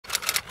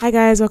Hi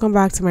guys, welcome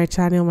back to my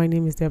channel. My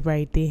name is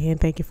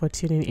debraidehen. Thank you for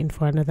tuning in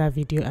for another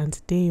video, and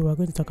today we're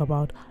going to talk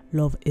about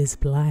Love is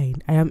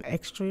Blind. I am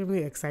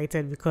extremely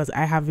excited because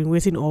I have been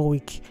waiting all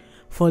week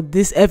for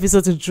this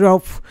episode to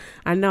drop,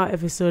 and now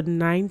episode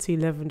 9 to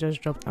 11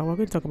 just dropped and we're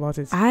going to talk about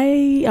it. I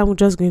am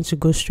just going to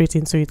go straight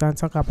into it and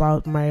talk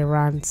about my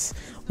rants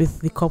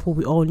with the couple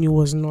we all knew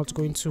was not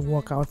going to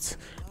work out,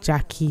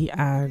 Jackie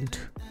and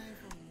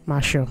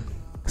Marshall.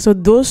 So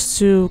those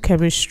two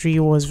chemistry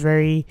was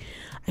very,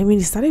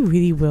 it started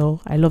really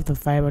well. I love the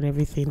vibe and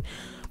everything,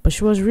 but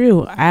she was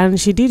real, and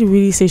she did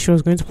really say she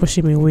was going to push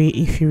him away,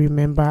 if you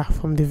remember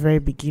from the very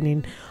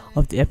beginning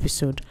of the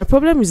episode. The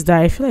problem is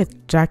that I feel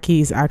like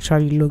Jackie is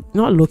actually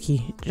not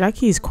Loki.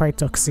 Jackie is quite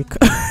toxic.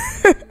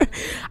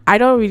 I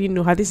don't really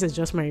know how. This is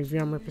just my review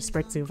and my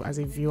perspective as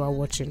a viewer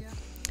watching.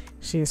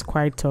 She is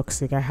quite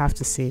toxic, I have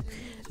to say.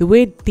 The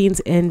way things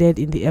ended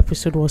in the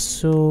episode was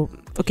so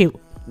okay.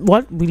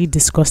 What really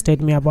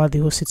disgusted me about the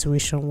whole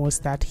situation was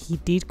that he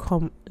did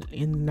come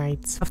in the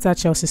night after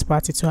Chelsea's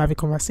party to have a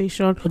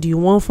conversation. What do you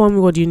want from me?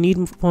 What do you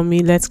need from me?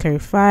 Let's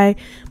clarify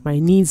my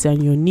needs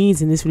and your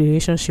needs in this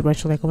relationship. And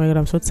she's like, oh my god,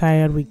 I'm so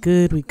tired. We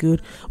good,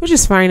 which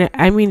is fine.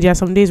 There are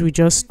some days we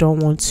just don't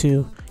want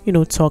to,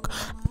 talk.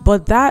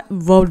 But that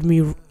rubbed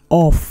me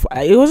off.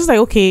 It was just like,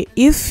 okay,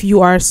 if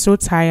you are so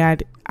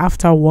tired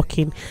after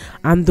working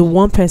and the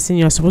one person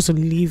you're supposed to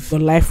live your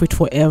life with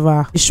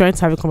forever is trying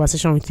to have a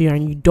conversation with you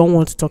and you don't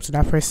want to talk to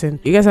that person,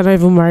 you guys are not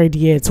even married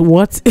yet,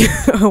 what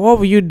what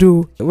will you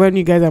do when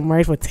you guys are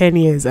married for 10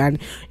 years and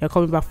you're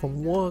coming back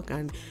from work?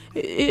 And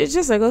it's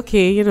just like,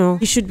 okay,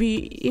 it should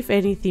be, if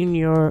anything,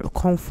 your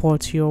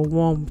comfort, your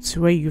warmth,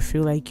 where you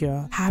feel like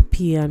you're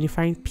happy and you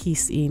find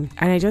peace in.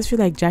 And I just feel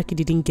like Jackie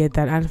didn't get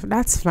that, and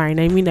that's fine.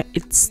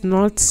 It's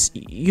not,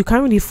 you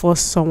can't really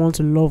force someone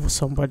to love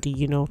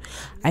somebody.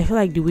 I feel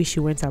like the way she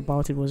went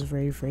about it was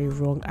very, very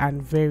wrong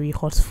and very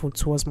hurtful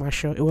towards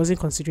Marshall. It wasn't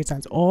considerate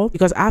at all,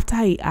 because after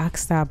he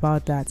asked her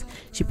about that,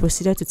 she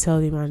proceeded to tell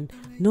him, and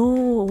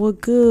no, we're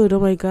good, oh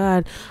my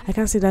god, I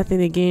can't say that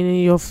thing again,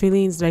 and your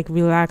feelings, like,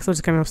 relax, all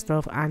this kind of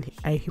stuff. And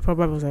he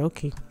probably was like,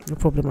 okay, no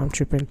problem, I'm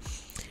tripping.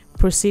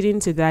 Proceeding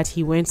to that,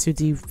 he went to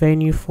the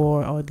venue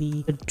or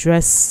the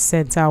dress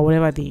center, or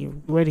whatever,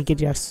 where they get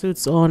their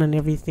suits on and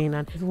everything,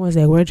 and everyone was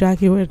like, where's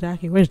Jackie,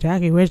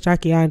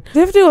 and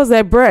everything was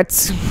like,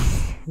 Brett,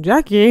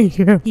 Jackie ain't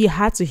here. He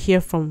had to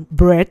hear from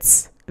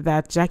Brett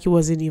that Jackie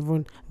wasn't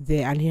even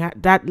there, and he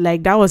had that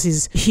was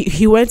his,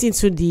 he went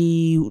into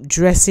the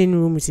dressing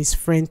room with his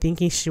friend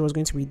thinking she was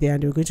going to be there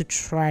and they were going to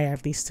try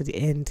at least to the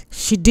end.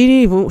 She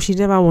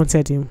never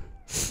wanted him.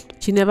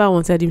 She never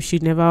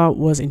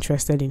was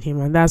interested in him,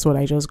 and that's what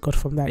I just got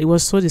from that. It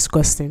was so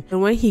disgusting. And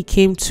when he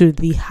came to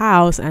the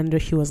house and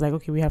he was like,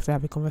 okay, we have to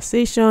have a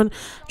conversation,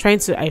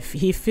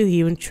 he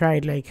even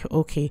tried, like,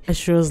 okay, and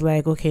she was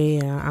like, okay,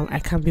 I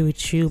can't be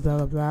with you, blah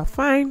blah blah.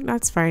 Fine,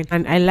 that's fine.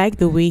 And I like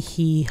the way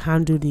he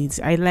handled it.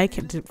 I like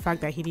the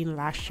fact that he didn't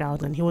lash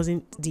out and he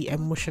wasn't the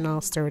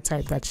emotional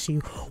stereotype that she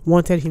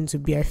wanted him to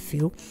be. I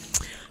feel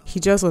he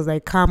just was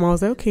like calm. I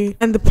was like, okay.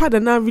 And the part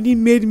that now really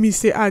made me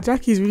say,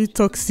 Jackie is really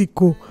toxic,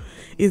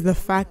 is the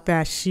fact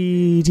that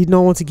she did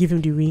not want to give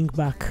him the ring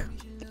back.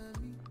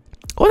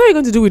 What are you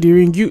going to do with the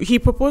ring? He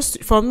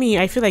proposed. For me,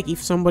 I feel like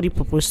if somebody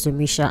proposed to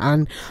Misha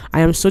and I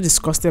am so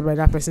disgusted by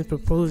that person's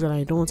proposal and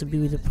I don't want to be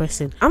with the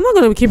person, I'm not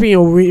going to be keeping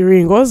your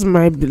ring. What's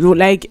my,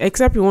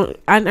 except you want,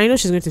 and I know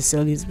she's going to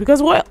sell it,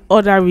 because what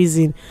other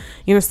reason?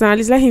 You understand? At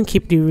least let him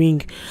keep the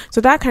ring.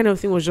 So that kind of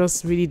thing was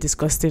just really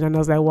disgusting, and I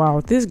was like,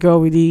 wow, this girl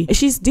really,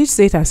 she did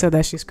say to herself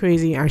that she's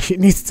crazy and she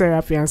needs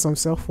therapy and some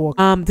self-work.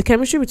 The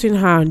chemistry between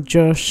her and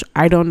Josh,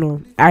 I don't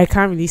know. I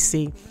can't really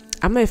say.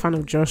 I'm not a fan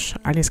of Josh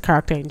and his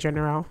character in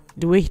general.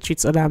 The way he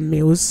treats other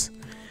males.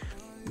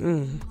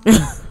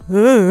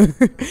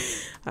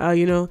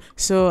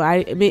 So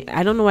I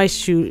don't know why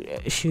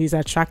she's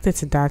attracted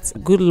to that.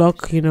 Good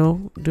luck,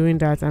 doing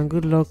that, and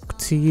good luck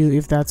to you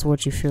if that's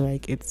what you feel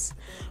like it's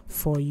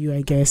for you,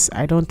 I guess.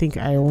 I don't think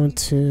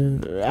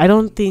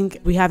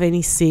we have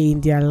any say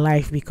in their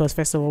life, because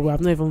first of all, we have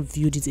not even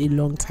viewed it a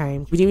long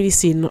time. We didn't really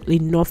see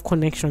enough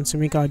connection to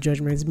make our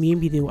judgments.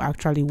 Maybe they will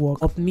actually work.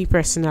 But me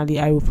personally,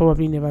 I will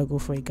probably never go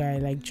for a guy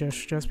like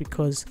Josh, just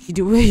because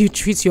the way you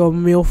treat your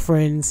male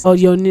friends or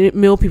your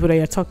male people that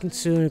you're talking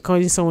to,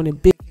 calling someone a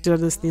bitch, all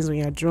those things when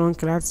you're drunk,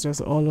 that's just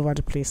all over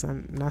the place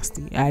and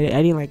nasty. I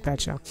didn't like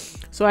that,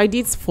 so I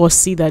did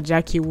foresee that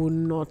Jackie would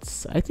not,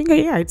 I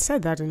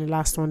said that in the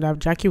last one, that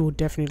Jackie would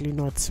definitely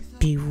not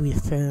be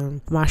with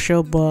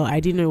Marshall, but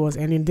I didn't know it was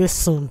ending this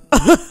soon.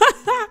 I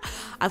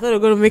thought they were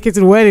going to make it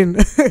to the wedding.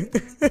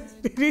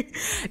 They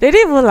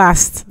didn't even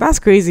last. That's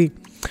crazy.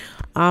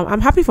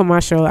 I'm happy for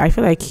Marshall. I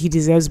feel like he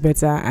deserves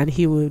better, and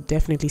he will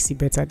definitely see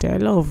better. There are a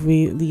lot of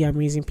really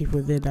amazing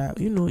people there that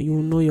you know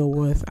your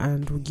worth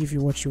and will give you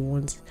what you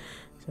want.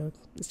 So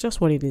it's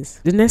just what it is.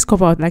 The next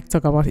couple I'd like to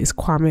talk about is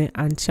Kwame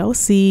and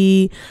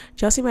Chelsea.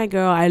 Chelsea, my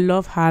girl, I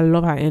love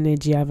her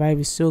energy. Her vibe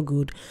is so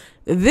good.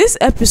 This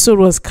episode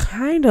was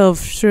kind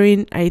of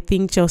showing, I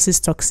think, Chelsea's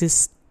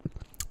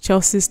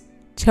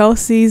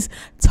Chelsea's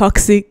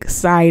toxic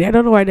side. I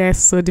don't know why they're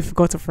so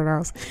difficult to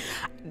pronounce.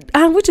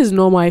 And which is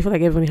normal. I feel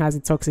like everyone has a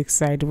toxic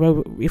side,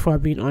 well, if we're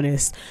being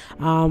honest.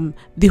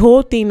 The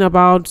whole thing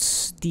about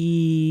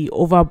the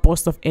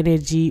overburst of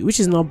energy, which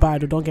is not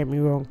bad, don't get me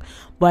wrong,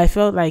 but I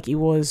felt like it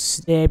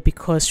was there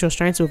because she was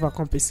trying to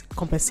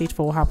compensate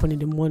for what happened in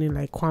the morning,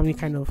 like Kwame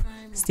kind of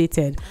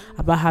stated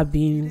about her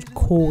being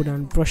cold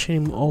and brushing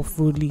him off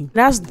rudely.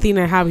 That's the thing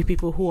I have with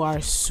people who are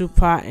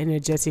super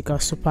energetic or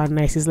super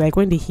nice. It's like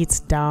when they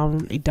hit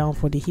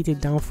a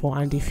downfall,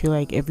 and they feel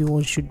like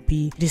everyone should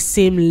be the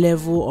same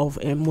level of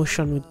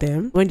emotion with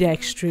them. When they're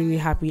extremely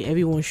happy,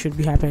 everyone should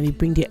be happy, and they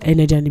bring the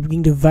energy and they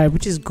bring the vibe,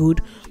 which is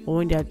good. But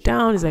when they're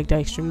down, it's like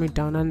they're extremely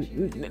down,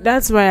 and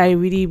that's why I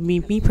really,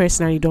 me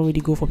personally, don't really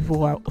go for people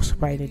who are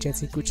super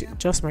energetic, which is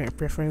just my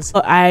preference.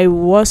 But I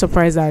was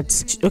surprised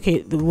that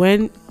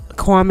when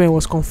Kwame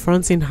was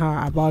confronting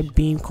her about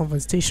being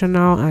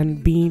conversational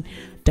and being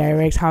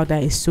direct, how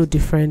that is so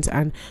different,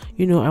 and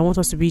I want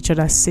us to be each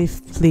other's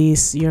safe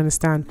place, you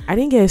understand. I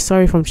didn't get a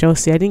sorry from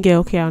Chelsea. I didn't get,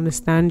 okay, I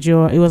understand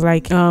you. It was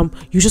like,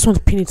 you just want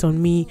to pin it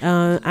on me,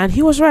 and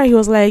he was right. He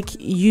was like,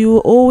 you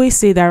always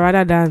say that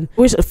rather than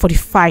always for the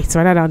fight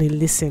rather than the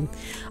listen.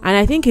 And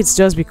I think it's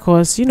just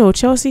because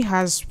Chelsea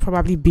has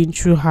probably been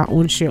through her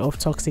own share of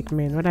toxic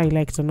men, whether you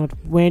like it or not.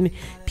 When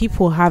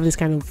people have this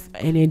kind of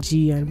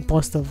energy and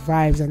burst of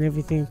vibes and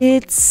everything,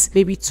 it's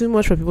maybe too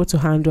much for people to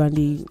handle, and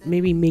they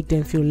maybe make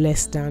them feel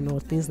less than or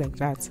things like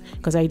that.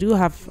 Because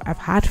I've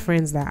had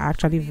friends that are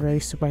actually very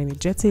super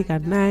energetic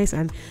and nice,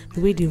 and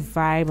the way they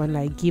vibe and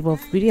like give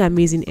off really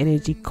amazing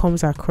energy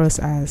comes across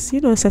as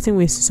certain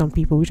ways to some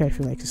people, which I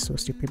feel like is so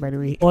stupid, by the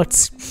way.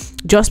 But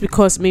just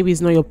because maybe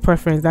it's not your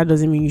preference, that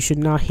doesn't mean you should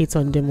now hate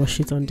on them or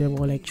shit on them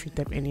or like treat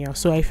them anyhow.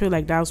 So I feel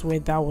like that's where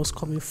that was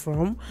coming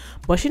from,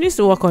 but she needs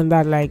to work on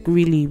that, like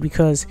really,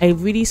 because I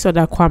really saw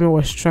that Kwame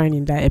was trying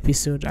in that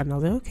episode, and I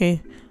was like,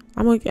 okay,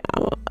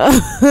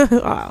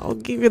 I'll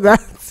give you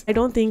that. I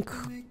don't think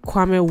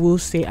Kwame will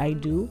say I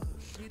do.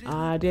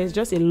 There's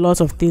just a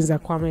lot of things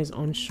that Kwame is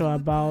unsure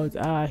about.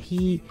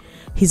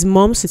 His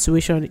mom's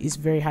situation is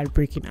very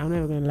heartbreaking. I'm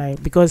not gonna lie,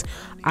 because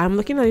I'm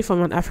looking at it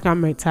from an African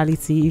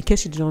mentality. In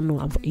case you don't know,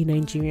 I'm a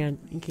Nigerian.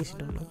 In case you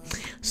don't know,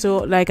 so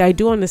like I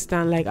do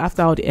understand, like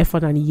after all the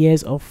effort and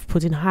years of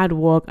putting hard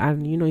work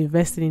and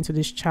investing into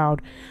this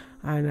child,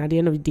 and at the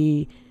end of the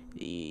day,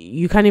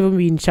 you can't even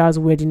be in child's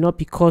wedding not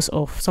because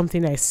of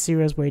something that is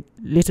serious but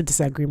little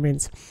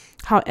disagreements.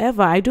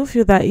 However, I do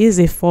feel that is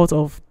a fault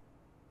of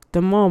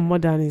the mom more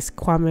than is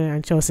Kwame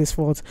and Chelsea's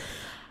fault.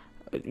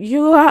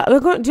 You have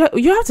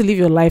to live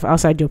your life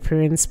outside your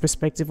parents'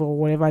 perspective or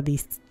whatever they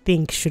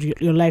think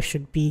your life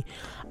should be.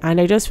 And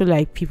I just feel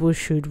like we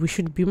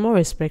should be more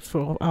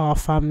respectful of our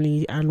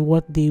family and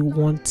what they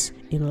want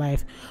in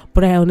life.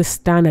 But I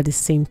understand at the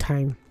same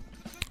time,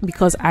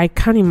 because I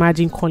can't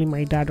imagine calling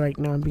my dad right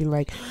now and being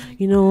like,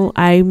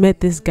 I met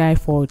this guy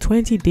for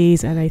 20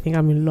 days and I think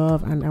I'm in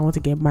love and I want to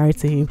get married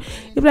to him.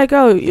 He'd be like,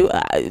 oh,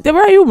 where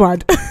are you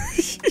mad?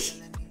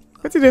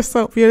 What did they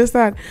stop? You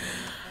understand?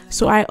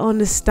 So I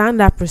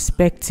understand that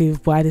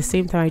perspective, but at the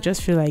same time, I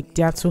just feel like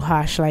they're too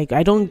harsh. Like,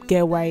 I don't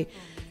get why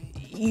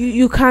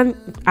you can't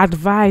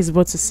advise,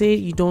 but to say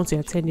you don't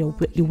attend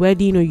the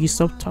wedding or you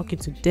stop talking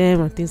to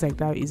them and things like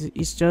that,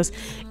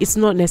 it's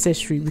not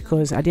necessary,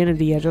 because at the end of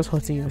the day, you're just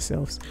hurting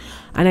yourselves.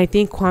 And I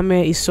think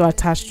Kwame is so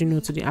attached, to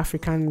the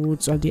African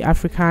roots or the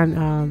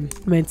African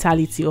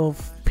mentality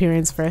of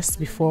parents first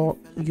before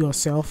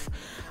yourself,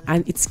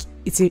 and it's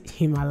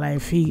him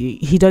alive.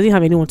 He doesn't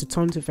have anyone to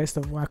turn to, first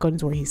of all, according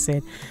to what he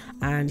said,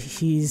 and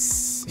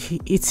it's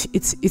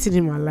in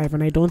him alive,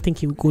 and I don't think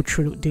he will go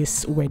through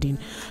this wedding.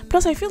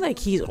 Plus, I feel like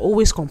he's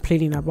always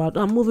complaining about,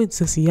 I'm moving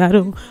to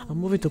Seattle, I'm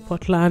moving to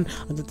Portland.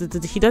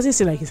 He doesn't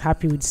seem like he's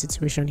happy with the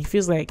situation. He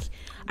feels like,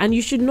 and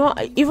you should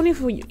not, even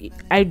if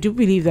I do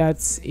believe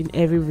that in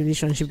every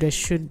relationship there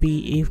should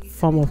be a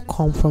form of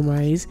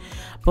compromise,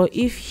 but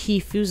if he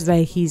feels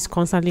like he's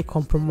constantly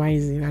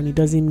compromising and it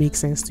doesn't make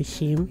sense to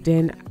him,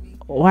 then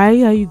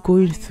why are you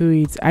going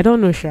through it? I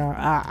don't know, Sha.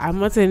 I'm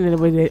not telling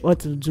anybody what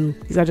to do.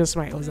 These are just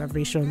my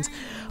observations.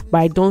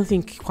 But I don't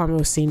think Kwame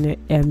was saying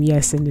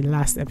yes in the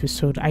last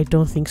episode. I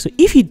don't think so.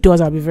 If he does,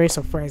 I'll be very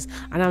surprised.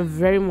 And I'm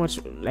very much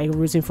like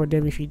rooting for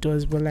them if he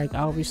does. But like,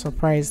 I'll be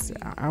surprised.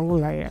 I will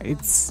like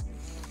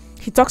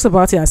he talks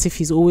about it as if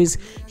he's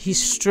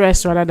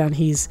stressed rather than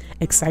he's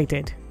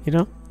excited,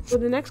 So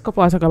the next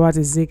couple I'll talk about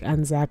is Zeke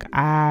and Zach.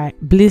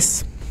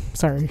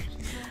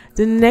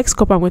 The next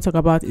couple I'm going to talk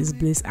about is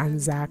Bliss and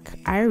Zach.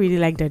 I really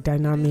like their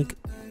dynamic.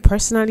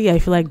 Personally, I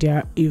feel like they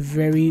are a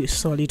very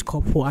solid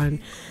couple and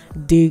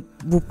they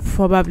will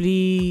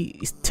probably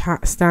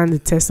stand the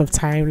test of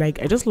time.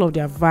 Like, I just love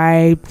their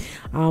vibe.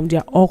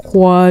 They're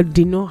awkward.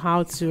 They know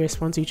how to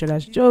respond to each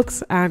other's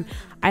jokes, and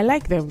I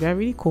like them. They're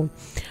really cool.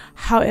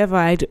 However,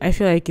 I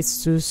feel like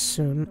it's too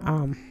soon.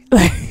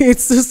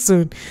 It's too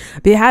soon.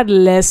 They had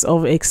less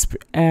of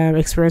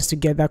experience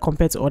together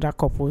compared to other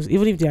couples,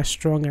 even if they are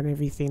strong and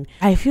everything.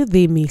 I feel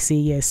they may say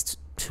yes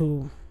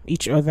to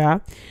each other,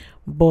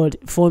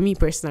 But for me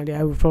personally,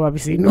 I would probably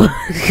say no.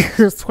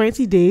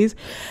 20 days.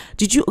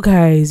 Did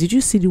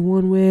you see the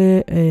one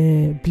where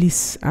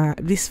Bliss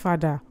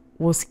father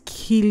was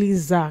killing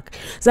Zach?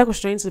 Zach was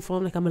trying to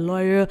form like, I'm a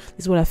lawyer, this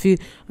is what I feel.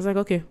 I was like,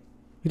 okay,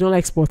 you don't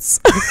like sports.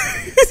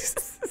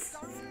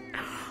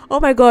 Oh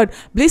my god,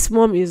 Bliss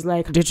mom is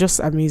like, they're just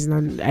amazing,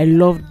 and I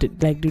loved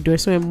it. Like they're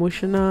so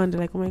emotional, and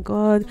they're like, oh my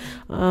god,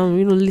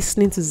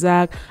 listening to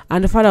Zach,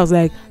 and the father was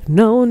like,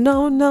 no,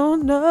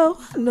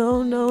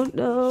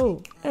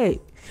 hey,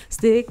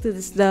 stick to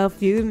the stuff,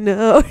 the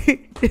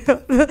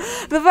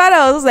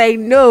father was like,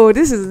 no,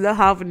 this is not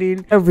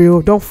happening.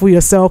 Real, don't fool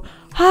yourself.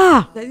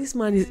 Like this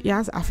man he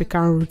has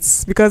African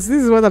roots, because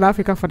this is what an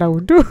African father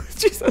would do.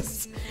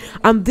 Jesus.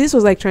 This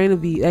was like trying to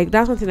be like,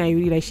 that's one thing I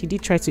really like. She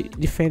did try to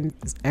defend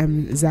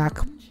Zach,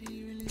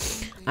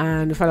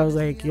 and the father was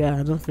like,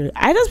 yeah,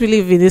 I just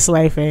believe in this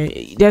life,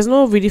 there's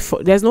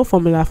no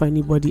formula for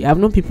anybody. I've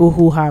known people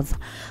who have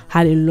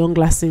had a long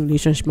lasting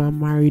relationship and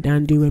married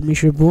and they were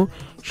miserable,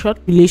 short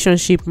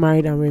relationship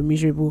married and were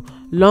miserable,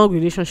 long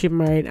relationship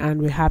married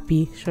and we're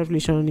happy, short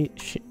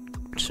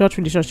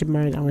relationship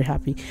married and we're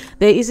happy.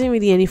 There isn't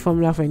really any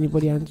formula for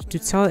anybody, and to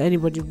tell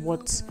anybody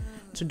what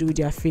to do with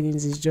their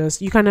feelings is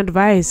just, you can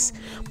advise,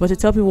 but to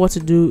tell people what to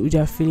do with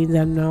their feelings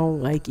and now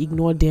like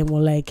ignore them,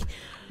 or like,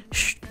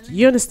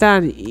 you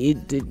understand,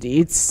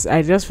 it's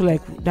I just feel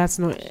like that's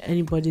not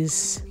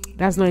anybody's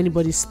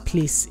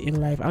place in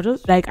life.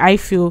 I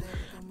feel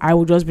I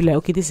would just be like,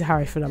 okay, this is how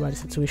I feel about the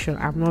situation,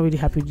 I'm not really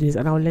happy with this,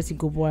 and I'll let it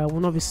go, boy. I will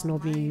not be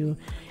snubbing you.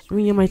 I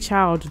mean, you're my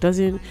child. It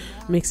doesn't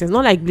make sense.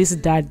 Not like this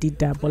dad did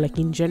that, but like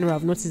in general,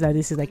 I've noticed that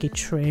this is like a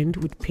trend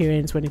with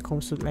parents when it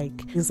comes to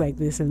like things like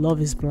this, and love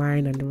is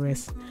blind and the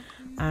rest.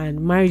 And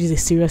marriage is a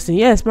serious thing.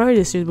 Yes, marriage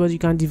is serious, but you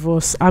can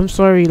divorce. I'm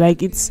sorry,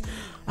 like it's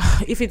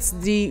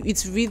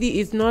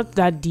not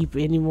that deep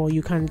anymore.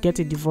 You can get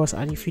a divorce,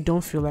 and if you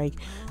don't feel like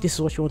this is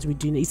what you want to be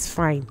doing, it's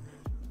fine.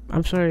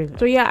 I'm sorry.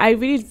 So yeah, I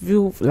really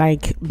feel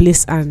like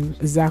Bliss and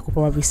Zach will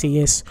probably say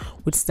yes,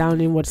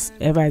 withstanding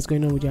whatever is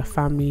going on with their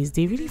families.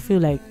 They really feel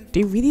like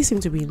they really seem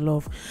to be in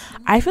love.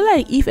 I feel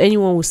like if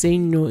anyone was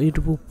saying no,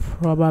 it will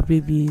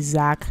probably be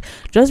Zach,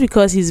 just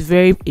because he's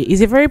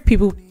a very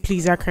people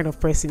pleaser kind of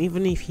person.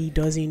 Even if he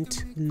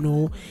doesn't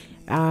know,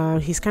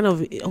 he's kind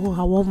of,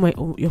 I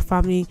want your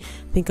family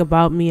think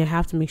about me, I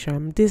have to make sure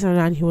I'm this and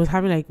that. And he was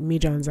having like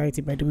major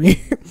anxiety, by the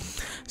way.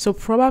 So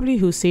probably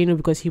he'll say no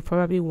because he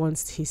probably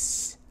wants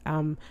his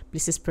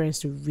Bliss's parents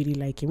to really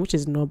like him, which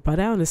is not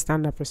bad. I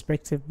understand that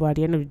perspective, but at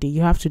the end of the day,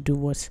 you have to do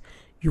what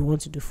you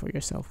want to do for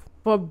yourself.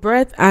 For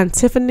Brett and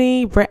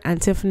Tiffany,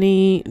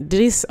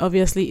 this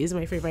obviously is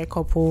my favorite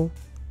couple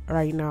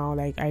right now.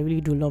 Like, I really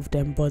do love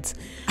them, but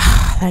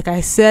like I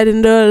said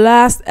in the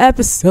last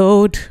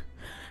episode,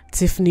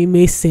 Tiffany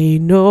may say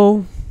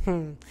no.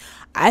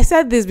 I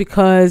said this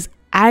because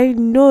I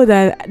know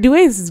that the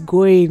way it's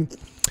going,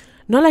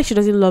 not like she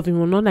doesn't love him,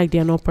 or not like they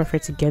are not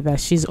perfect together.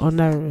 She's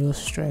under real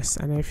stress,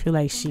 and I feel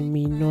like she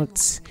may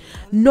not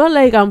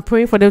like I'm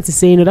praying for them to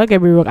say no. Don't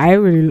get me wrong,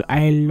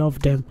 I love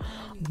them,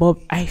 but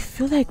I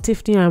feel like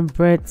Tiffany and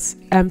Brett,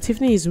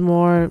 Tiffany is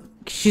more,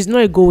 she's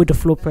not a go with the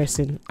flow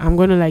person. I'm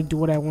gonna like do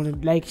what I want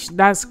to, like,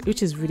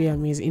 which is really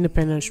amazing.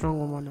 Independent, strong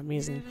woman,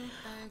 amazing.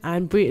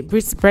 And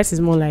Brett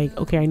is more like,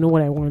 okay, I know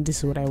what I want, this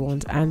is what I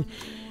want, and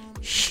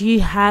she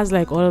has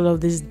like all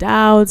of these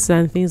doubts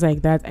and things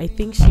like that. I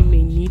think she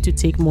may need to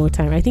take more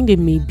time. I think they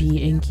may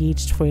be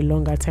engaged for a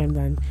longer time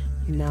than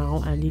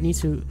now, and they need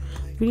to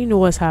really know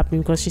what's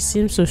happening, because she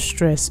seems so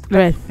stressed.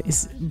 Brett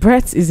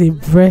is a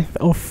breath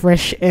of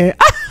fresh air.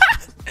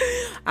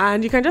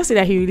 And you can just say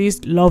that he really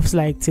loves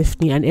like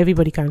Tiffany, and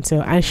everybody can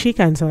tell, and she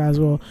can tell as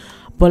well.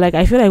 But like,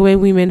 I feel like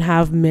when women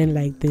have men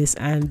like this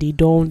and they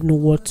don't know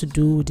what to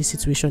do with the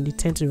situation, they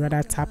tend to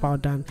rather tap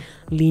out than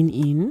lean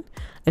in,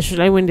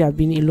 especially when they have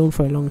been alone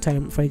for a long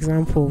time. For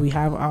example, we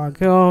have our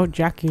girl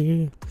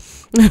Jackie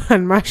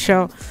and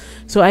Marshall.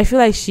 So I feel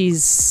like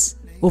she's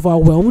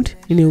overwhelmed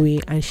in a way,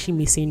 and she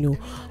may say no.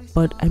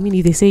 But I mean,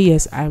 if they say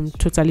yes, I'm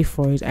totally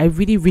for it. I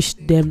really wish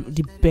them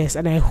the best,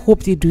 and I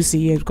hope they do say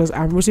yes, because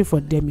I'm rooting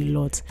for them a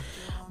lot.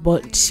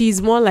 But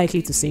she's more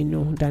likely to say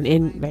no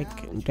than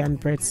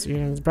Brett's.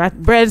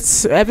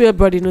 Brett's,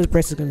 everybody knows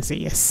Brett is gonna say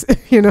yes.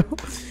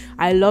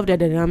 I love their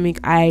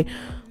dynamic. I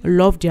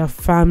love their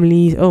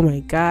families. Oh my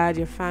god,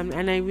 your family.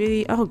 And I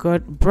really, oh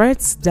god,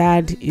 Brett's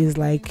dad is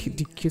like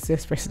the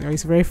cutest person.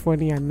 He's very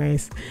funny and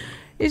nice.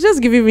 It's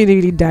just giving me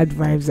really dad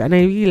vibes, and I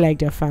really like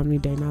their family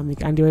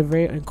dynamic, and they were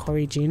very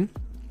encouraging.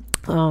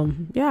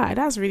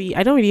 That's really,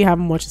 I don't really have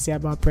much to say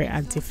about Brett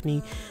and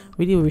Tiffany.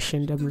 Really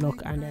wishing them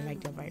luck, and I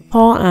like their vibe.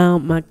 Paul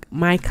and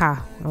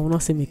Micah, I will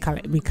not say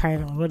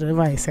Michaela or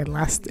whatever I said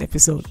last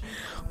episode.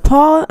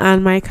 Paul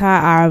and Micah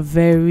are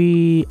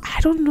very, I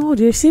don't know,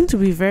 they seem to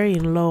be very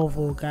in love,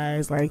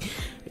 guys. Like,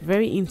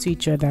 very into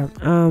each other.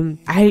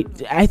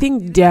 I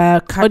think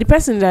the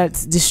person that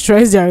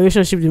destroys their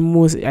relationship the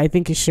most, I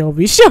think, is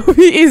Shelby.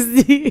 Shelby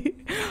is the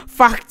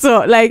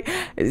factor. Like,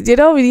 they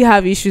don't really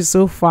have issues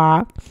so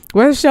far.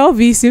 Well,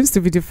 Shelby seems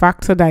to be the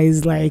factor that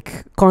is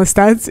like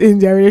constant in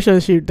their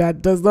relationship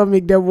that does not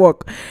make them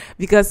work.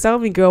 Because tell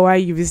me, girl, why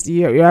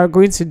you are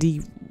going to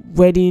the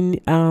wedding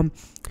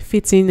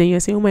fitting and you're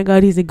saying, oh my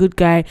god, he's a good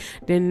guy,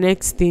 then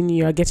next thing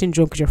you are getting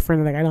drunk with your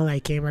friend, like, I don't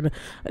like him,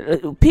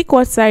 and pick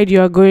what side you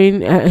are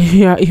going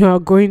you are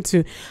going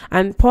to.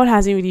 And Paul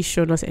hasn't really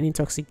shown us any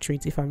toxic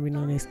traits, if I'm being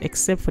honest,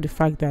 except for the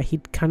fact that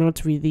he's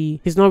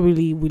not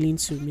really willing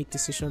to make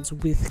decisions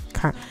with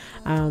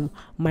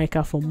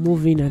Micah for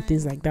moving and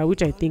things like that,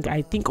 which I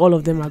think all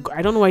of them are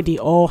I don't know why they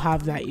all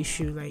have that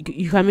issue. Like,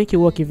 you can make it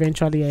work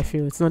eventually. I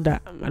feel it's not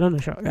that, I don't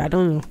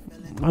know,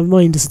 I'm not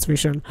in the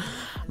situation,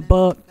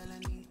 but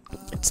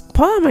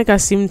Paul and Micah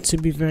seem to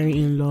be very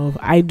in love.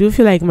 I do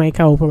feel like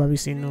Micah will probably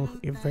say no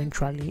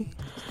eventually.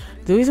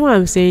 The reason why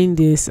I'm saying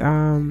this,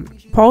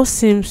 Paul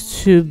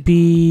seems to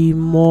be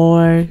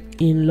more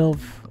in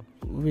love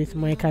with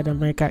Micah than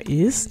Micah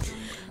is,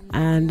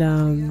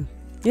 and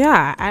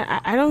yeah,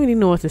 I don't really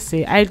know what to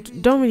say. I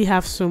don't really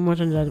have so much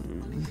on that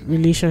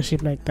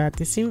relationship like that.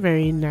 They seem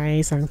very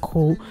nice and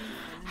cool.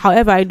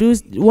 However,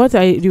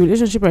 the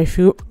relationship I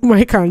feel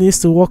Micah needs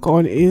to work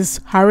on is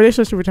her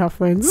relationship with her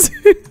friends.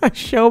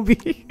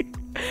 Shelby.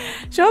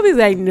 Shelby's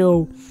like,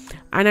 no.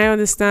 And I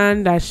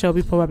understand that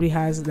Shelby probably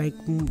has like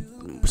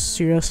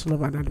serious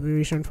love and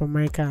admiration for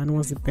Micah and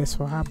wants the best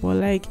for her. But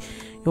like,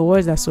 your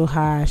words are so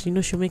harsh. You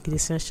know, she'll make a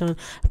decision.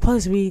 Paul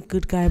is a really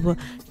good guy, but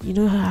you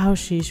know how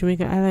she'll make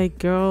it. I like,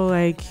 girl,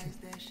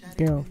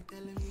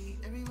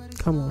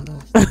 come on now.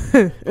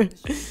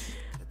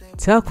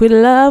 Talk with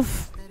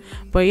love.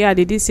 But yeah,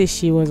 they did say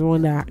she was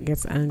one that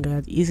gets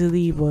angered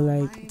easily, but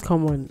like,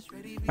 come on,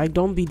 like,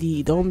 don't be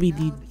the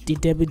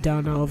Debbie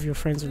Downer of your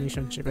friend's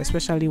relationship,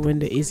 especially when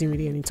there isn't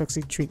really any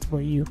toxic traits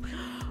for you.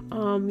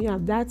 Yeah,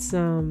 that's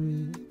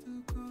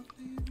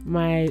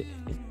my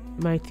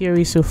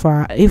theory so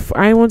far. If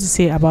I want to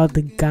say about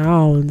the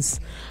gowns,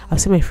 I'll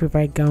say my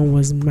favorite gown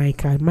was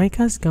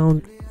Micah's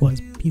gown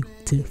was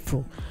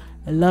beautiful.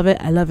 I love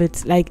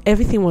it. Like,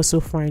 everything was so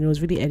fine. It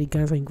was really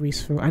elegant and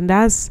graceful, and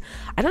I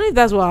don't know if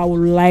that's what I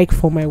would like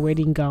for my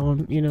wedding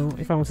gown, you know,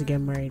 if I want to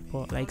get married.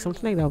 But like,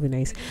 something like that would be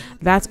nice.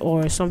 That,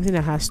 or something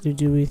that has to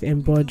do with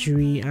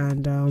embroidery,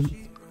 and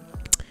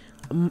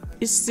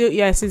it's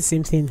the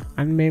same thing,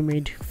 and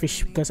mermaid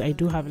fish, because I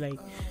do have like,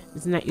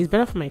 it's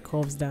better for my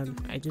curves than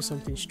I do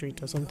something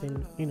straight or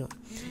something, you know.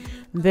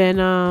 Then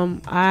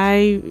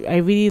I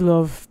really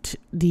loved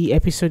the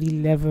episode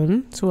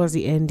 11 towards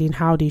the ending,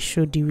 how they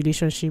showed the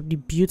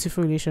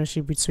beautiful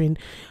relationship between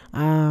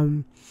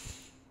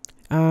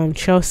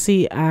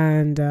Chelsea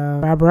and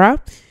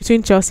Barbara.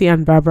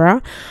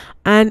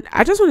 And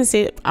I just want to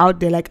say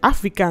out there, like,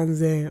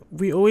 Africans, I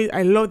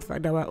love the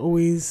fact that we're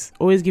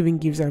always giving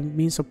gifts and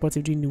being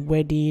supportive during the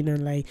wedding,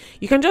 and like,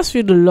 you can just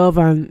feel the love.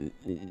 And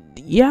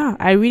yeah,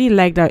 I really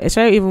like that,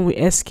 especially even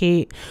with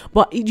SK.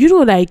 But you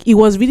know, like, it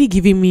was really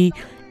giving me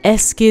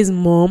SK's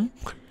mom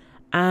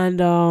and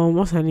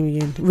what's her name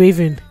again,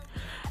 Raven.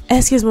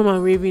 SK's mom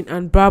and Raven,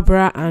 and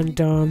Barbara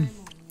and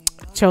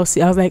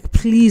Chelsea. I was like,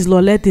 please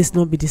Lord, let this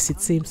not be the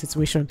same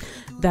situation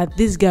that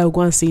this guy will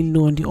go and say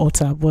no on the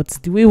altar, but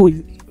the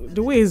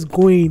way it's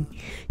going,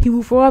 he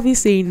will probably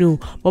say no.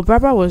 But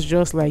Barbara was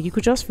just like, you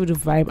could just feel the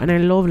vibe. And I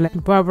love,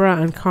 like,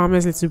 Barbara and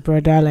Carmen's little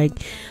brother, like,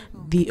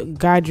 the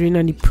gathering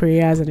and the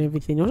prayers and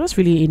everything. It was just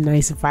really a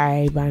nice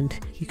vibe, and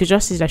you could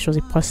just see that she was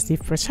a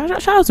positive person.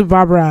 Shout out to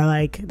Barbara,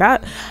 like,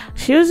 that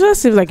she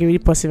just seems like a really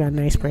positive and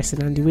nice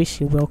person, and the way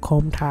she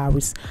welcomed her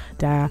with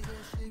that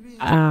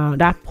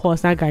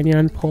pause, that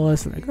Ghanaian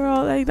pause, like,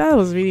 girl, like, that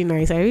was really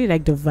nice. I really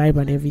like the vibe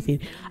and everything.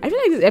 I feel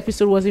like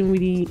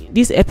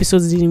these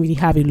episodes didn't really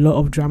have a lot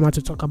of drama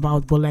to talk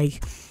about, but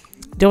like,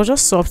 there was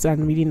just soft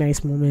and really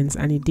nice moments,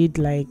 and it did,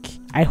 like,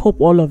 I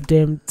hope all of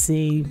them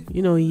say,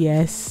 you know,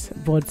 yes.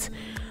 But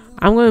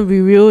I'm gonna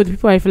be real, the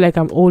people I feel like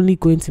I'm only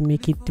going to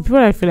make it, the people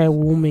I feel like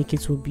won't make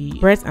it will be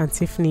Brett and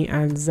Tiffany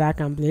and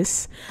Zach and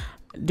Bliss.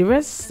 The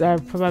rest are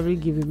probably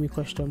giving me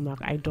question mark,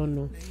 I don't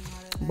know.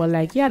 But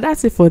like, yeah,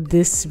 that's it for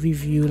this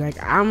review. Like,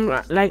 I'm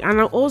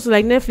also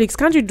like, Netflix,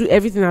 can't you do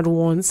everything at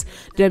once?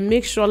 Then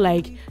make sure,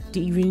 like,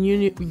 the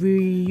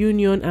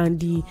reunion and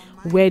the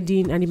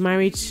wedding and the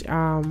marriage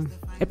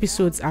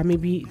episodes are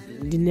maybe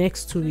the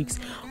next 2 weeks.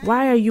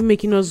 Why are you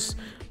making us?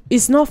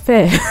 It's not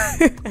fair.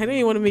 I know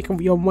you want to make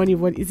your money,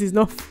 but it is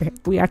not fair.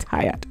 We are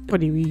tired for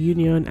the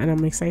reunion, and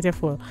I'm excited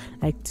for,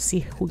 like, to see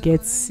who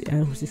gets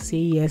who to say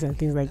yes and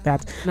things like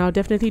that. And I'll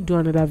definitely do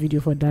another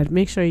video for that.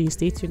 Make sure you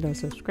stay tuned and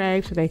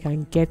subscribe so that I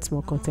can get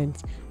more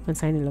content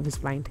concerning Love is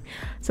Blind.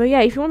 So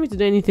yeah, if you want me to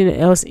do anything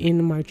else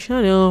in my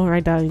channel,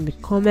 write down in the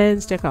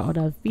comments, check out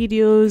other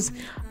videos.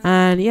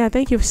 And yeah,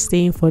 thank you for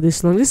staying for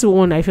this long. This is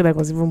one I feel like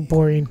was even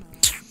boring.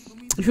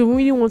 If you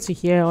really want to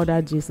hear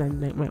other gist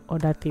and like my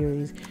other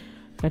theories,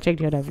 can check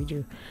the other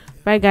video.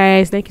 Bye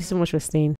guys, thank you so much for staying.